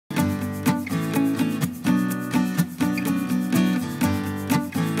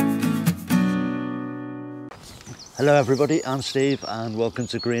Hello everybody, I'm Steve and welcome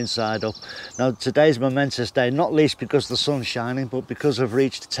to Green Side Up. Now today's a momentous day, not least because the sun's shining, but because I've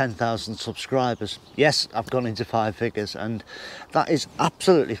reached 10,000 subscribers. Yes, I've gone into 5 figures and that is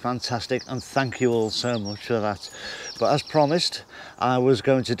absolutely fantastic, and thank you all so much for that. But as promised, I was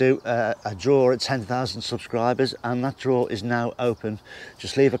going to do a draw at 10,000 subscribers, and that draw is now open.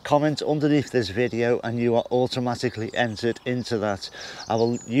 Just leave a comment underneath this video and you are automatically entered into that. I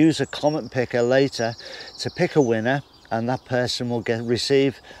will use a comment picker later to pick a winner, and that person will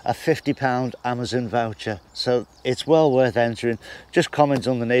receive a £50 Amazon voucher. So it's well worth entering. Just comment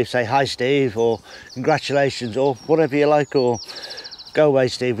underneath, say hi Steve, or congratulations, or whatever you like, or go away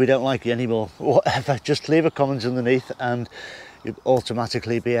Steve, we don't like you anymore, whatever. Just leave a comment underneath and you'll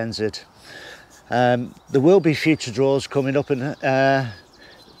automatically be entered. There will be future draws coming up in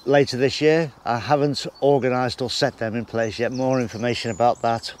later this year. I haven't organised or set them in place yet. More information about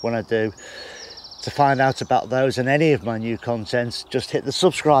that when I do. To find out about those and any of my new content, just hit the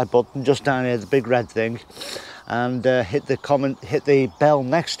subscribe button just down here, the big red thing, and hit the bell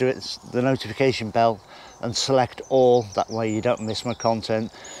next to it, the notification bell, and select all. That way you don't miss my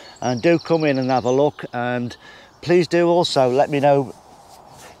content. And do come in and have a look, and please do also let me know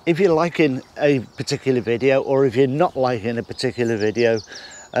if you're liking a particular video or if you're not liking a particular video,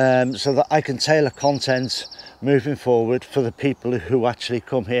 so that I can tailor content moving forward for the people who actually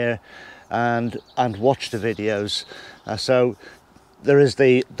come here and watch the videos. So there is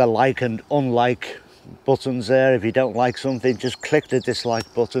the like and unlike buttons there. If you don't like something, just click the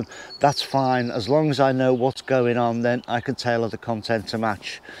dislike button. That's fine, as long as I know what's going on, then I can tailor the content to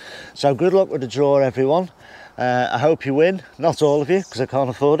match. So good luck with the draw, everyone. I hope you win. Not all of you, because I can't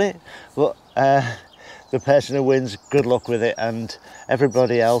afford it, but the person who wins, good luck with it. And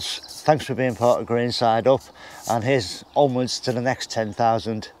everybody else, thanks for being part of Green Side Up, and here's onwards to the next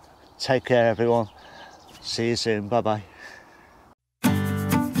 10,000. Take care everyone. See you soon. Bye bye.